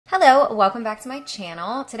Hello, welcome back to my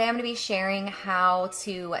channel. Today I'm going to be sharing how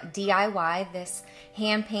to DIY this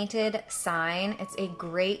hand-painted sign. It's a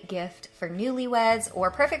great gift for newlyweds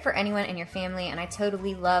or perfect for anyone in your family, and I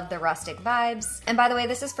totally love the rustic vibes. And by the way,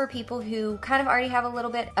 this is for people who kind of already have a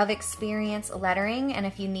little bit of experience lettering, and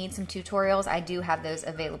if you need some tutorials, I do have those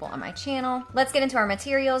available on my channel. Let's get into our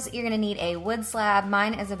materials. You're going to need a wood slab.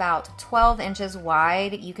 Mine is about 12 inches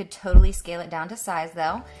wide. You could totally scale it down to size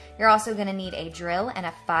though. You're also going to need a drill and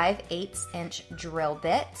a 5/8 inch drill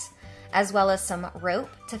bit, as well as some rope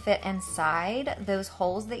to fit inside those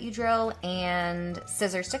holes that you drill and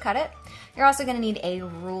scissors to cut it. You're also going to need a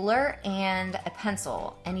ruler and a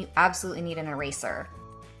pencil, and you absolutely need an eraser.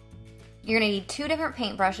 You're going to need two different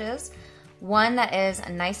paintbrushes, one that is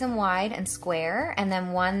nice and wide and square, and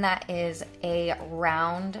then one that is a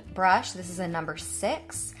round brush. This is a number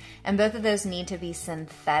 6, and both of those need to be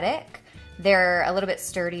synthetic. They're a little bit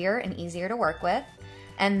sturdier and easier to work with.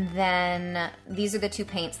 And then these are the two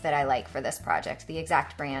paints that I like for this project, the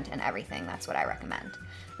exact brand and everything. That's what I recommend.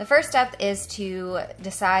 The first step is to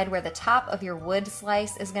decide where the top of your wood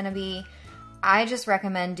slice is going to be. I just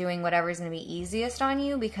recommend doing whatever is going to be easiest on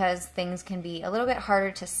you, because things can be a little bit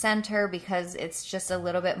harder to center because it's just a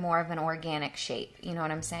little bit more of an organic shape. You know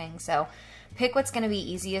what I'm saying? So pick what's going to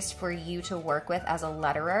be easiest for you to work with as a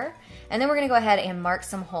letterer. And then we're going to go ahead and mark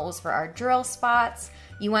some holes for our drill spots.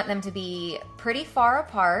 You want them to be pretty far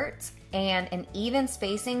apart and an even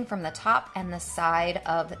spacing from the top and the side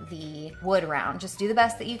of the wood round. Just do the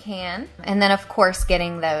best that you can. And then of course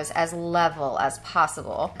getting those as level as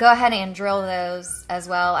possible. Go ahead and drill those as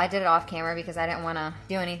well. I did it off camera because I didn't want to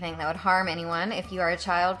do anything that would harm anyone. If you are a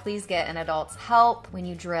child, please get an adult's help when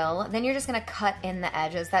you drill. Then you're just going to cut in the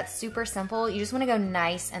edges. That's super simple. You just want to go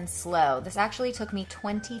nice and slow. This actually took me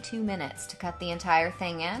 22 minutes to cut the entire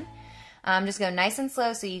thing in. Just go nice and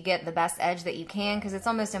slow so you get the best edge that you can, because it's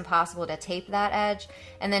almost impossible to tape that edge.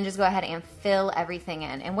 And then just go ahead and fill everything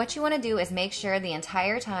in. And what you want to do is make sure the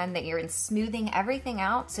entire time that you're smoothing everything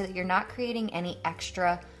out so that you're not creating any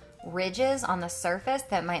extra ridges on the surface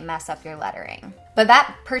that might mess up your lettering. But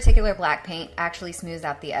that particular black paint actually smooths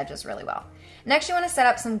out the edges really well. Next, you want to set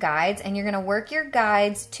up some guides, and you're going to work your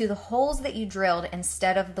guides to the holes that you drilled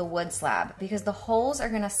instead of the wood slab, because the holes are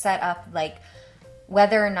going to set up like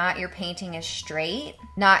whether or not your painting is straight,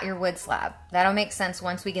 not your wood slab. That'll make sense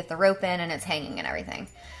once we get the rope in and it's hanging and everything.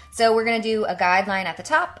 So we're gonna do a guideline at the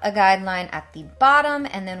top, a guideline at the bottom,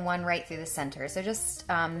 and then one right through the center. So just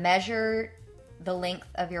measure the length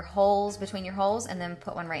of your holes, between your holes, and then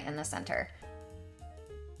put one right in the center.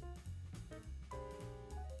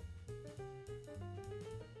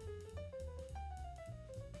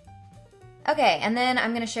 Okay, and then I'm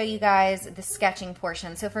going to show you guys the sketching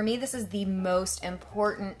portion. So for me, this is the most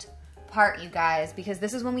important part, you guys, because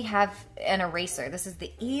this is when we have an eraser. This is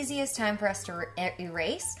the easiest time for us to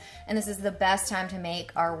erase, and this is the best time to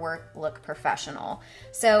make our work look professional.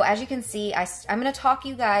 So as you can see, I'm going to talk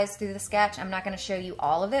you guys through the sketch. I'm not going to show you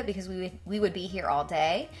all of it because we would be here all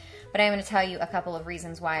day, but I'm going to tell you a couple of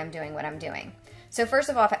reasons why I'm doing what I'm doing. So first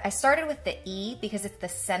of all, I started with the E because it's the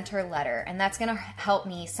center letter, and that's gonna help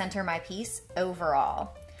me center my piece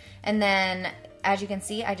overall. And then, as you can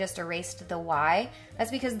see, I just erased the Y.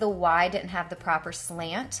 That's because the Y didn't have the proper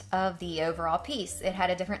slant of the overall piece. It had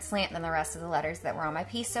a different slant than the rest of the letters that were on my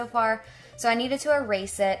piece so far. So I needed to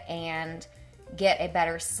erase it and get a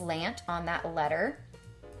better slant on that letter.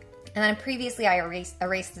 And then previously I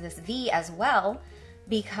erased this V as well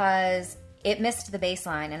because it missed the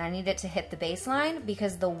baseline, and I needed to hit the baseline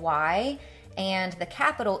because the Y and the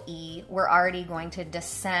capital E were already going to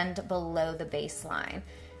descend below the baseline.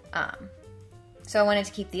 So I wanted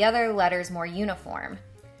to keep the other letters more uniform.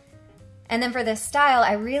 And then for this style,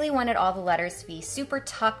 I really wanted all the letters to be super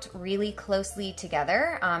tucked really closely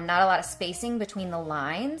together, not a lot of spacing between the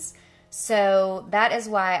lines. So that is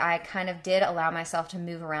why I kind of did allow myself to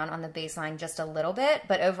move around on the baseline just a little bit,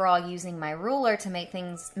 but overall using my ruler to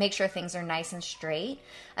make sure things are nice and straight.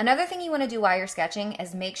 Another thing you want to do while you're sketching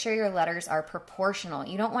is make sure your letters are proportional.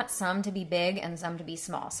 You don't want some to be big and some to be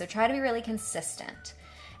small, so try to be really consistent.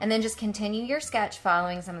 And then just continue your sketch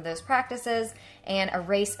following some of those practices and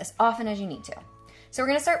erase as often as you need to. So we're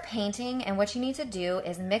going to start painting, and what you need to do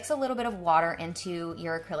is mix a little bit of water into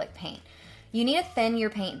your acrylic paint. You need to thin your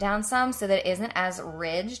paint down some so that it isn't as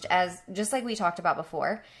ridged as, just like we talked about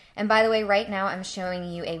before. And by the way, right now I'm showing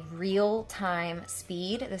you a real-time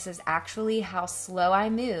speed. This is actually how slow I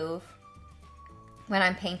move when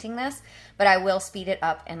I'm painting this, but I will speed it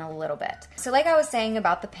up in a little bit. So like I was saying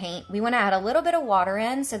about the paint, we want to add a little bit of water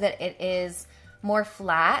in so that it is more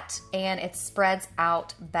flat and it spreads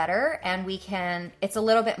out better, and it's a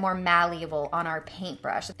little bit more malleable on our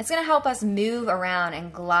paintbrush. It's gonna help us move around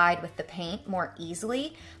and glide with the paint more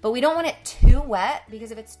easily, but we don't want it too wet,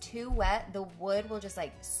 because if it's too wet, the wood will just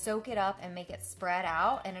like soak it up and make it spread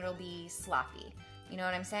out and it'll be sloppy. You know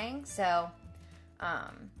what I'm saying? So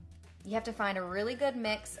you have to find a really good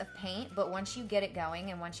mix of paint, but once you get it going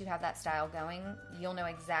and once you have that style going, you'll know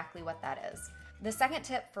exactly what that is. The second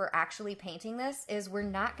tip for actually painting this is we're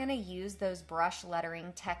not going to use those brush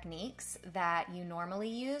lettering techniques that you normally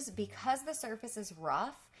use, because the surface is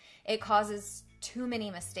rough. It causes too many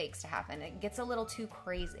mistakes to happen. It gets a little too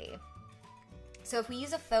crazy. So if we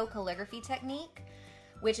use a faux calligraphy technique,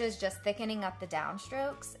 which is just thickening up the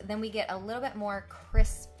downstrokes, then we get a little bit more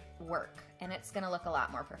crisp work, and it's going to look a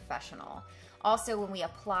lot more professional. Also, when we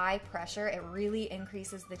apply pressure, it really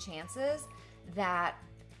increases the chances that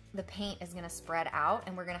the paint is going to spread out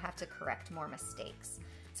and we're going to have to correct more mistakes.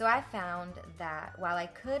 So I found that while I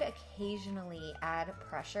could occasionally add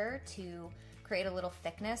pressure to create a little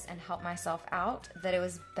thickness and help myself out, that it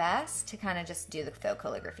was best to kind of just do the faux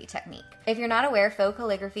calligraphy technique. If you're not aware, faux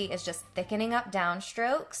calligraphy is just thickening up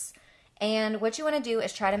downstrokes, and what you want to do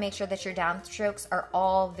is try to make sure that your downstrokes are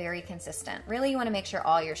all very consistent. Really, you want to make sure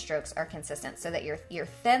all your strokes are consistent so that your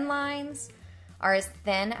thin lines are as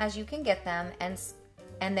thin as you can get them,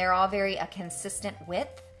 and they're all a consistent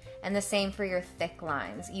width, and the same for your thick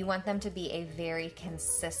lines. You want them to be a very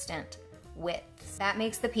consistent width. That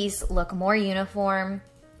makes the piece look more uniform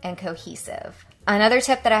and cohesive. Another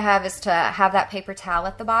tip that I have is to have that paper towel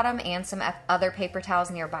at the bottom and some other paper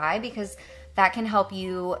towels nearby, because that can help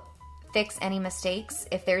you fix any mistakes.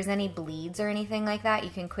 If there's any bleeds or anything like that, you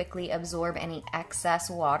can quickly absorb any excess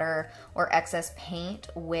water or excess paint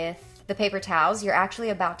with the paper towels. You're actually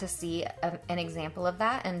about to see an example of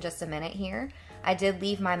that in just a minute here. I did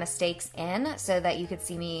leave my mistakes in so that you could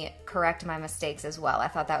see me correct my mistakes as well. I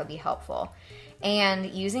thought that would be helpful. And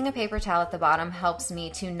using a paper towel at the bottom helps me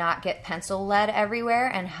to not get pencil lead everywhere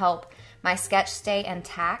and help my sketch stay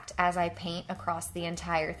intact as I paint across the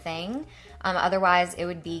entire thing. Otherwise, it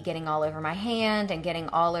would be getting all over my hand and getting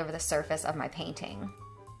all over the surface of my painting.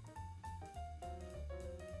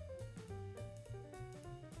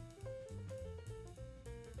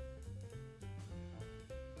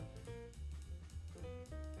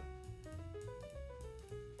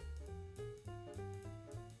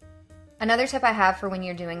 Another tip I have for when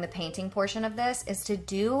you're doing the painting portion of this is to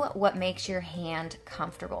do what makes your hand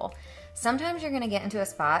comfortable. Sometimes you're going to get into a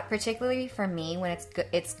spot, particularly for me when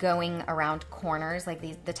it's going around corners,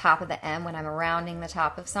 like the top of the M, when I'm rounding the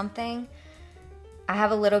top of something. I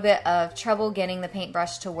have a little bit of trouble getting the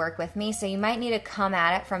paintbrush to work with me, so you might need to come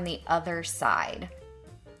at it from the other side.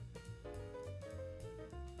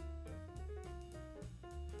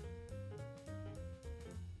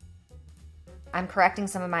 I'm correcting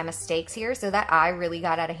some of my mistakes here, so that eye really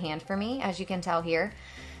got out of hand for me, as you can tell here.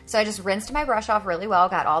 So I just rinsed my brush off really well,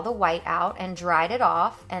 got all the white out and dried it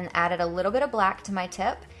off, and added a little bit of black to my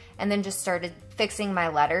tip, and then just started fixing my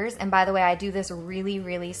letters. And by the way, I do this really,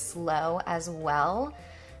 really slow as well,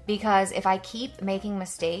 because if I keep making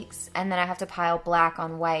mistakes and then I have to pile black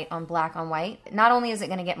on white on black on white, not only is it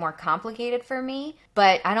going to get more complicated for me,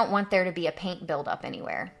 but I don't want there to be a paint buildup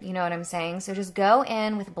anywhere. You know what I'm saying? So just go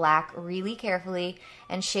in with black really carefully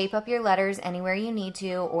and shape up your letters anywhere you need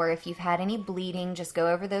to, or if you've had any bleeding, just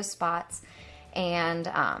go over those spots. And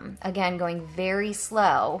again, going very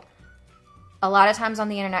slow. A lot of times on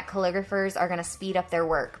the internet, calligraphers are going to speed up their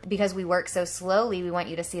work. Because we work so slowly, we want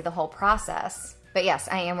you to see the whole process. But yes,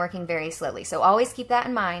 I am working very slowly, so always keep that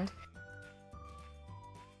in mind.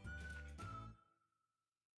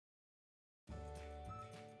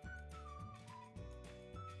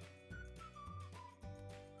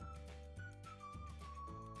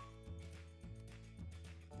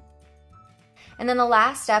 And then the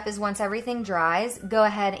last step is, once everything dries, go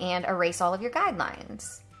ahead and erase all of your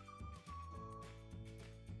guidelines.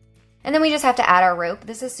 And then we just have to add our rope.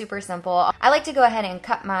 This is super simple. I like to go ahead and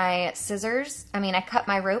cut my I cut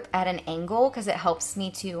my rope at an angle because it helps me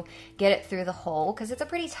to get it through the hole, because it's a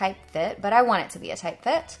pretty tight fit, but I want it to be a tight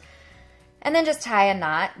fit. And then just tie a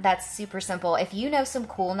knot. That's super simple. If you know some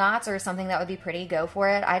cool knots or something that would be pretty, go for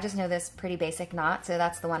it. I just know this pretty basic knot, so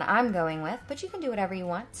that's the one I'm going with, but you can do whatever you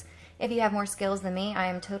want. If you have more skills than me, I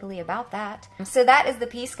am totally about that. So that is the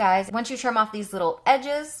piece, guys. Once you trim off these little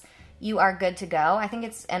edges, you are good to go. I think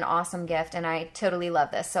it's an awesome gift, and I totally love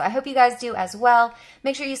this. So I hope you guys do as well.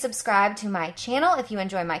 Make sure you subscribe to my channel if you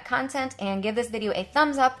enjoy my content, and give this video a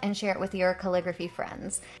thumbs up and share it with your calligraphy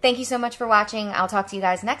friends. Thank you so much for watching. I'll talk to you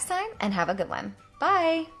guys next time, and have a good one.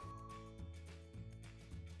 Bye!